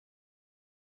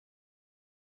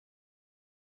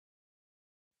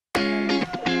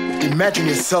Imagine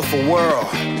yourself a world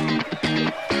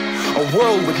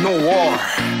with no war,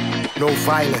 no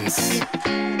violence,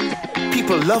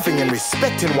 people loving and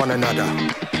respecting one another,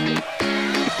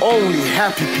 only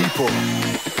happy people.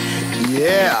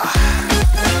 Yeah.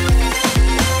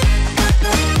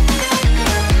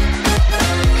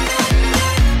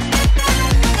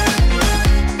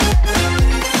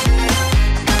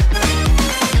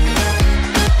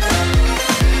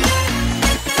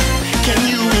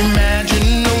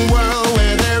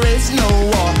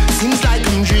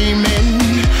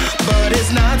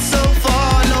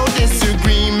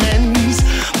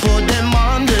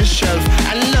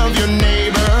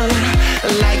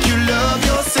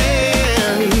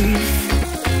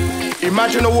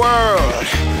 Imagine a world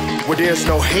where there's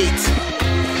no hate.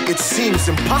 It seems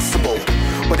impossible,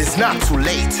 but it's not too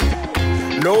late.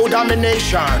 No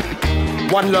domination,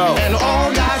 one love, and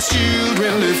all God's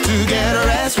children live together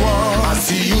as one. I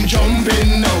see you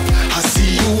jumping up, I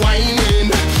see you whining,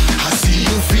 I see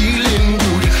you feeling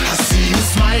good, I see you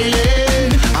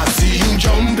smiling, I see you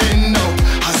jumping up,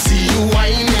 I see you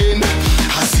whining,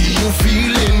 I see you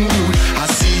feeling good, I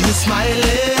see you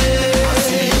smiling.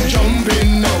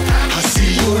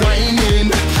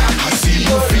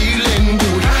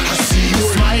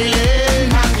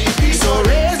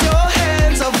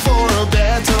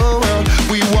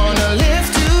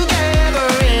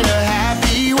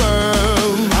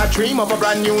 Dream of a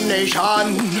brand new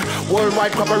nation,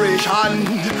 worldwide cooperation,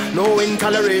 no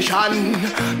intoleration,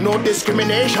 no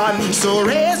discrimination. So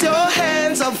raise your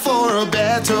hands up for a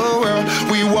better world.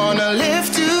 We wanna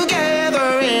live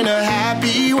together in a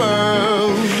happy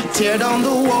world. Tear down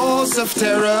the walls of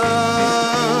terror.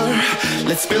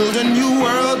 Let's build a new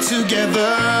world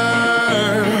together.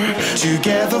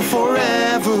 Together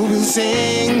forever we'll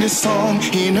sing this song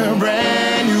in a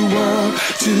brand new world.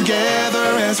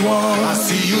 Together as one. I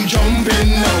see you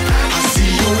jumping up, I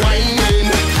see you whining,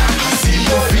 I see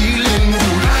you feeling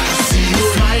good, I see you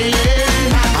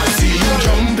smiling, I see you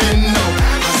jumping up,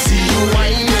 I see you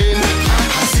whining,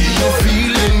 I see you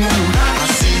feeling good, I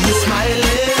see you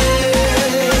smiling.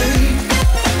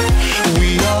 We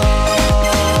are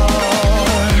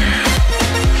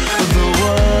the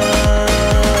world.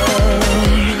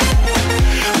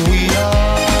 We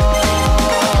are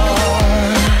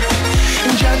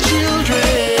just children.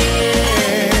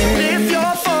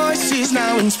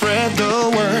 And spread the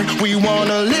word. We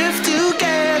wanna live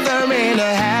together in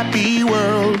a happy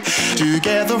world.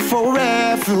 Together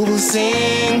forever we'll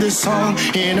sing this song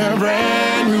in a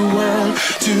brand new world.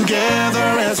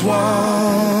 Together as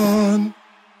one.